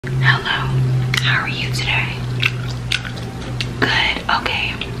Hello, how are you today? Good,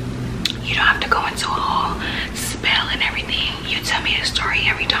 okay. You don't have to go into a whole spell and everything. You tell me a story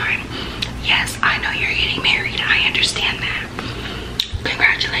every time. Yes, I know you're getting married. I understand that.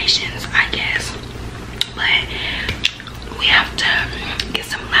 Congratulations, I guess. But we have to get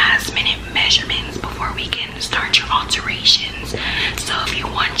some last minute measurements before we can start your alterations. So if you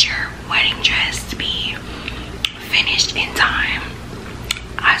want your wedding dress to be finished in time,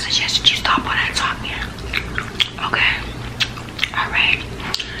 I suggest that you stop all that talking. Okay? Alright.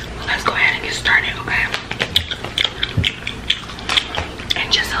 Let's go ahead and get started, okay?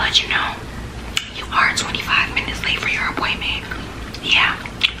 And just to let you know, you are 25 minutes late for your appointment. Yeah.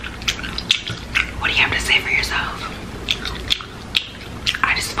 What do you have to say for yourself?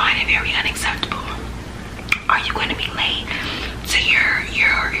 I just find it very unacceptable. Are you going to be late to your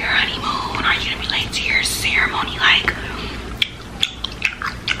honeymoon? Are you going to be late to your ceremony? Like,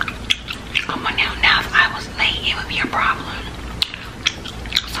 come on now, if I was late, it would be a problem.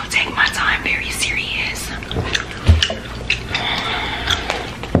 So take my time very serious.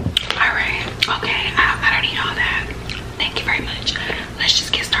 Alright, okay, I don't need all that. Thank you very much. Let's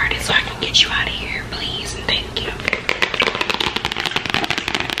just get started so I can get you out of here, please, and thank you.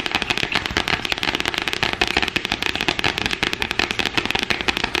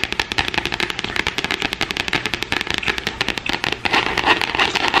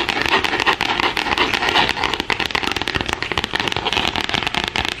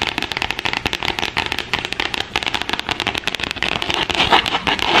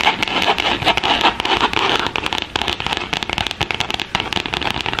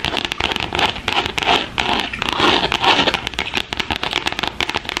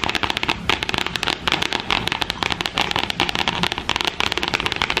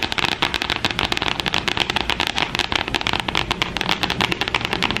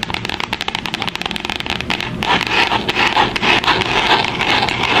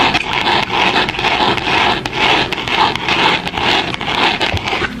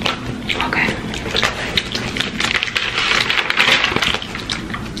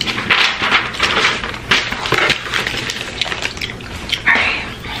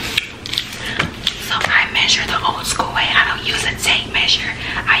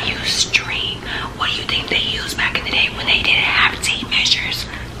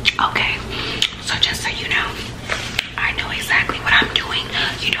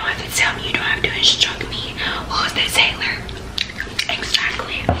 Tailor.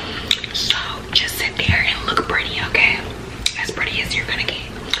 Exactly. So just sit there and look pretty, okay? As pretty as you're gonna get.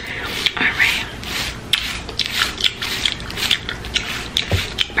 Alright.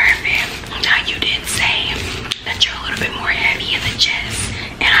 Perfect. Now you did say that you're a little bit more heavy in the chest,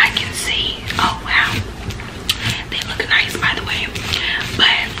 and I can see. Oh wow. They look nice, by the way.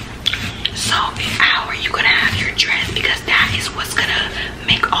 But so how are you gonna have your dress? Because that is what's gonna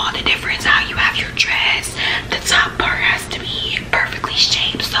make all the difference. How you have your dress. The top part has to be perfectly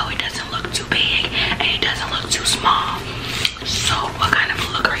shaped so it doesn't look too big and it doesn't look too small. So what kind of a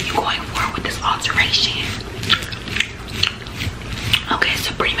look are you going for with this alteration? Okay,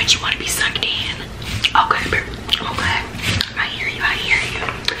 so pretty much you want to be sucked in. Okay, okay. I hear you.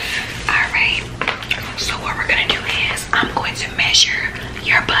 Alright. So what we're gonna do is I'm going to measure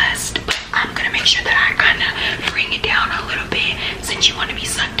your bust, but I'm gonna make sure that I kind of bring it down a little bit since you want to be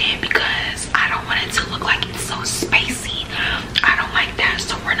sucked in, because I don't want it to look like it's so spacey. I don't like that,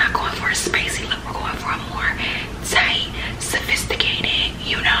 so we're not going for a spacey look. We're going for a more tight, sophisticated,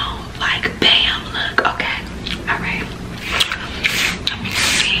 you know, like bam look. Okay, alright. Let me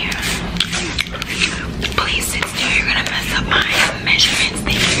see. Please sit still. You're gonna mess up my measurements.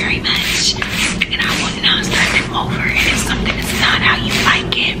 Thank you very much. And I will not start them over. And if something is not how you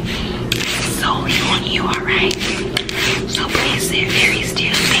like it, it's solely on you, alright? So please sit very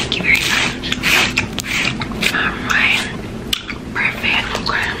still. Thank you very much. Alright.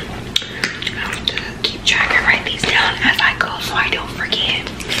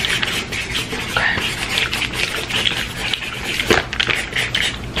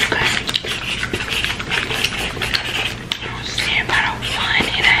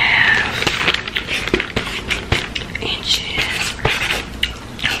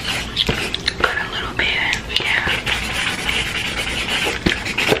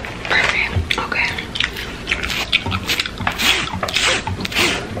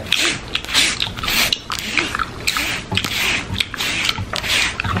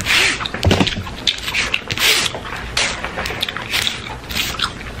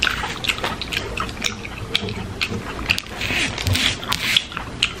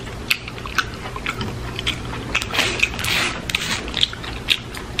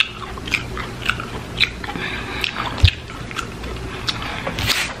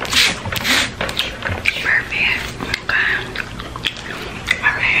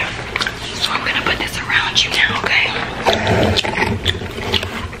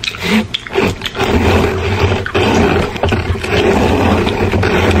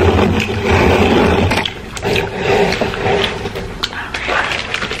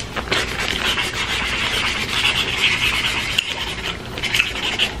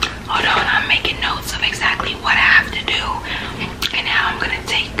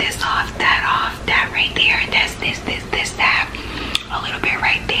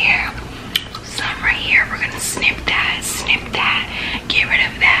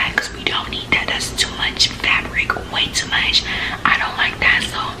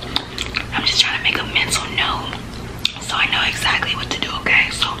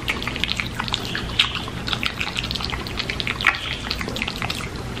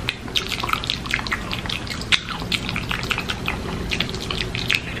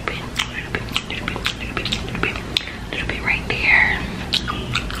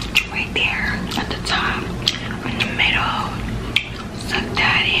 Suck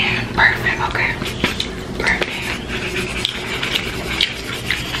that in. Perfect. Okay. Perfect.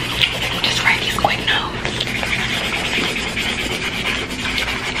 Just write these quick notes.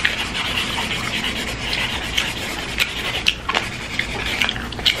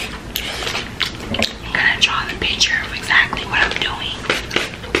 I'm gonna draw the picture of exactly what I'm doing.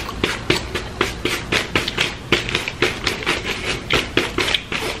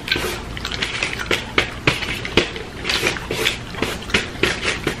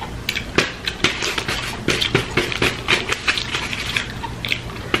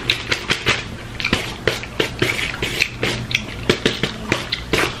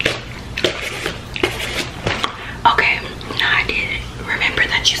 Okay, now I did remember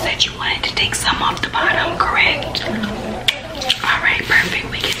that you said you wanted to take some off the bottom, correct? Alright, perfect.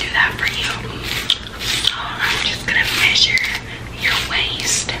 We can do that for you. So I'm just gonna measure your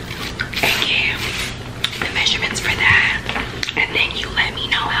waist and give the measurements for that. And then you let me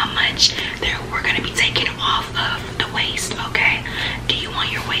know how much we're gonna be taking off of the waist, okay? Do you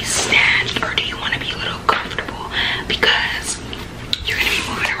want your waist snatched or do you want to be a little comfortable? Because you're gonna be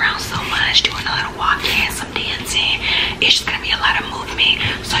moving around so much, doing a little walking, some dancing. It's just gonna be a lot of movement,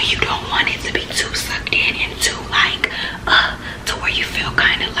 so you don't want it to be too sucked in and too like to where you feel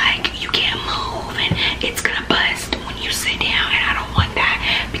kind of like you can't move and it's gonna bust when you sit down. And I don't want that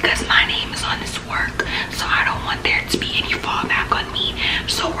because my name is on this work, so I don't want there to be any fallback on me.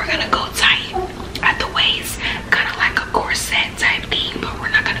 So we're gonna go tight at the waist, kind of like a corset type thing, but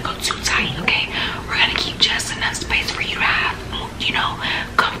we're not gonna go too tight, okay? We're gonna keep just enough space for you to have, you know,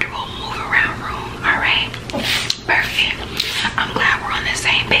 comfortable move around room. All right, perfect. I'm glad we're on the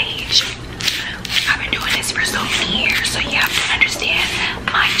same page. I've been doing this for so many years, so you have to understand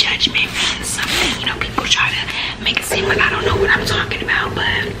my judgment means something. You know, people try to make it seem like I don't know what I'm talking about,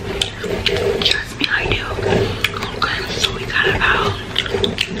 but trust me, I do. Okay, so we got about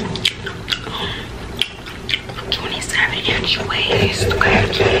 27-inch waist. Okay,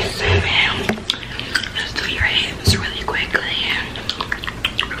 27. Let's do your hips really quickly.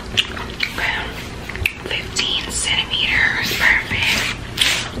 Okay, 15 centimeters. Perfect.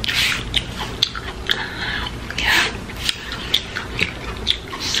 Yeah.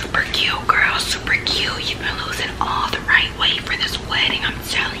 Super cute, girl. Super cute. You've been losing all the right weight for this wedding. I'm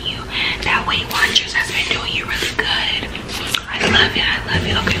telling you, that Weight Watchers has been doing you really good. I love it. I love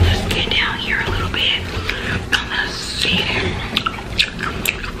it. Okay, let's get down here a little bit. Let's see.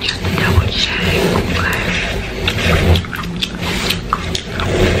 Just to double check. Okay.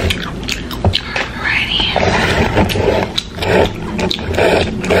 Alrighty.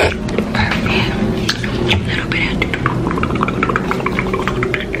 Perfect. A little bit of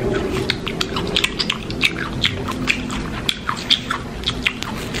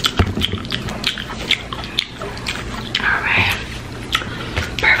alright.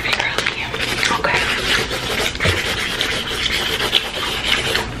 Perfect, girlie. Okay.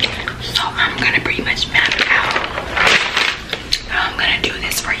 So I'm gonna pretty much map it out. I'm gonna do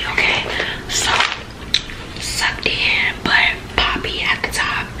this for you, okay? So sucked in, but poppy at the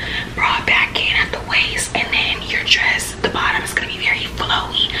top, broad back in at the waist, and then your dress, the bottom is gonna be very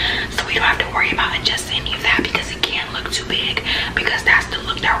flowy, so we don't have to worry about adjusting any of that because it can't look too big, because that's the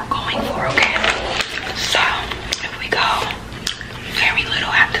look that we're going for, okay? So if we go very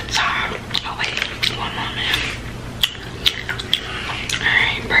little at the top, oh wait, one moment.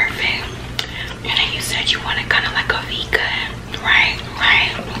 Alright, perfect. And then you said you wanted kind of like a V-cut, right?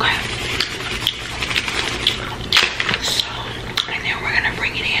 Right, okay. So, and then we're gonna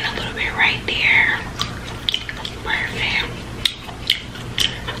bring it in a little bit right there. Perfect.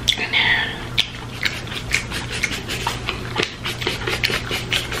 And then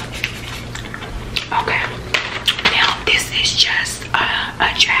okay. Now this is just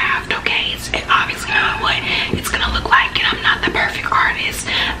a draft, okay? It's obviously not what it's gonna look like, and I'm not the perfect artist,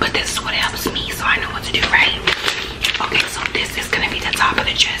 but this is what helps me, so I know what to do, right? Okay, so this is gonna be the top of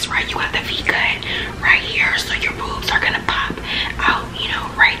the dress, right? You have the V-cut right here, so your boobs are gonna pop out, you know,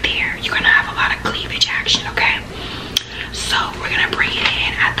 right there. You're gonna have a lot of cleavage action, okay? So we're gonna bring it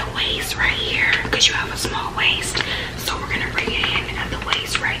in at the waist right here, because you have a small waist. So we're gonna bring it in at the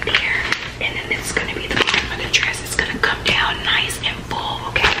waist right there, and then this is gonna be the bottom of the dress. It's gonna come down nice and full,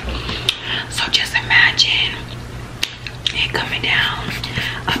 okay? So just imagine it coming down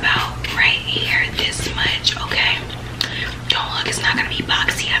about right here, this much, okay? Don't look, it's not gonna be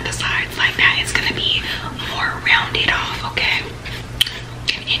boxy at the sides like that. It's gonna be more rounded off, okay?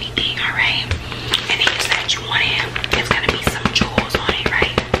 If anything, alright? And then you said you wanted, it's gonna be some jewels on it,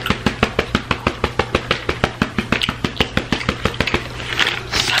 right?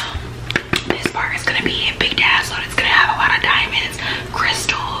 So this part is gonna be big dazzled. It's gonna have a lot of diamonds,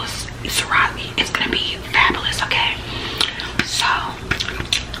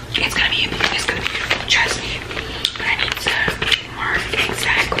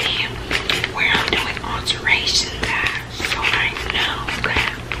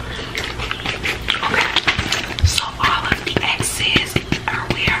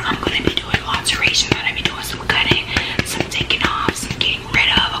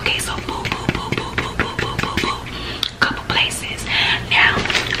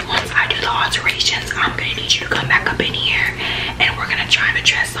 need you to come back up in here, and we're gonna try the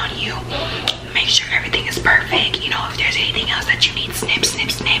dress on you. Make sure everything is perfect. You know, if there's anything else that you need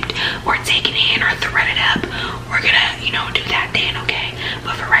snipped or taken in or threaded up, we're gonna, you know, do that then, okay?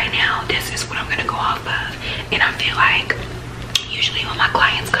 But for right now, this is what I'm gonna go off of. And I feel like usually when my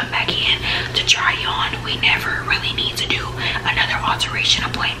clients come back in to try on, we never really need to do another alteration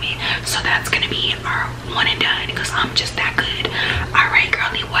appointment. So that's gonna be our one and done, because I'm just that good. All right,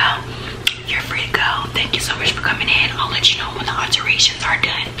 girlie, well, you're free to go. Thank you so much for coming in. I'll let you know when the alterations are done.